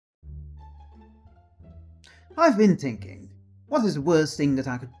I've been thinking, what is the worst thing that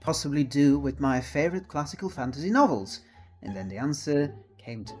I could possibly do with my favorite classical fantasy novels? And then the answer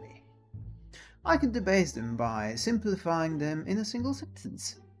came to me. I could debase them by simplifying them in a single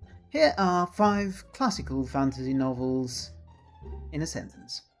sentence. Here are 5 classical fantasy novels in a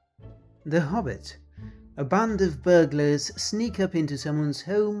sentence. The Hobbit. A band of burglars sneak up into someone's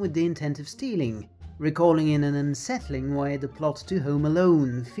home with the intent of stealing, recalling in an unsettling way the plot to Home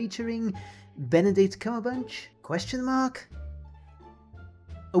Alone, featuring Benedict Cumberbatch?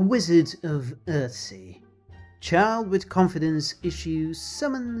 A wizard of Earthsea. Child with confidence issues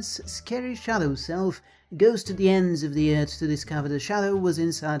summons scary shadow self, goes to the ends of the earth to discover the shadow was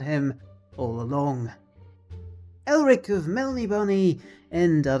inside him all along. Elric of Melnibone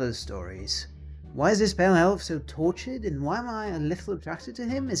and other stories. Why is this pale elf so tortured, and why am I a little attracted to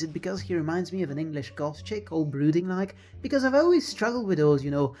him? Is it because he reminds me of an English goth chick, all brooding like? Because I've always struggled with those,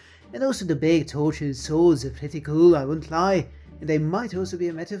 you know. And also the big tortured swords are pretty cool, I won't lie. And they might also be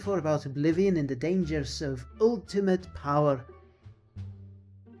a metaphor about oblivion and the dangers of ultimate power.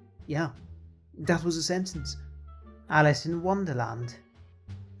 Yeah, that was a sentence. Alice in Wonderland.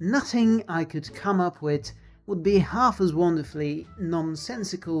 Nothing I could come up with would be half as wonderfully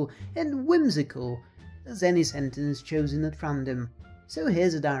nonsensical and whimsical as any sentence chosen at random. So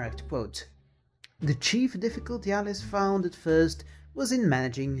here's a direct quote. The chief difficulty Alice found at first was in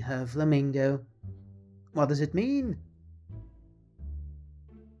managing her flamingo. What does it mean?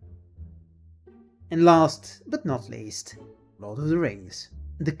 And last but not least, Lord of the Rings.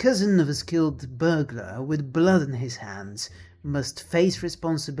 The cousin of a skilled burglar with blood on his hands must face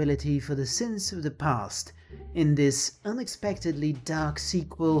responsibility for the sins of the past in this unexpectedly dark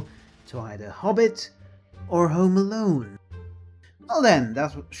sequel to either Hobbit or Home Alone. Well then,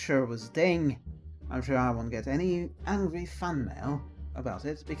 that sure was a thing. I'm sure I won't get any angry fan mail about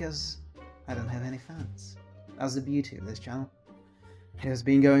it because I don't have any fans. That's the beauty of this channel. It has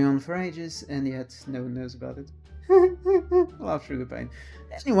been going on for ages and yet no one knows about it. Laugh through the pain.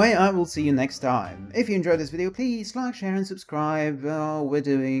 Anyway, I will see you next time. If you enjoyed this video, please like, share and subscribe. We're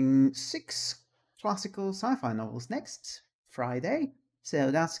doing 6 classical sci-fi novels next Friday,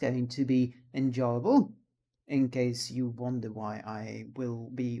 so that's going to be enjoyable. In case you wonder why I will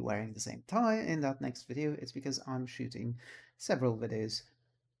be wearing the same tie in that next video, it's because I'm shooting several videos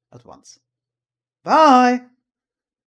at once. Bye!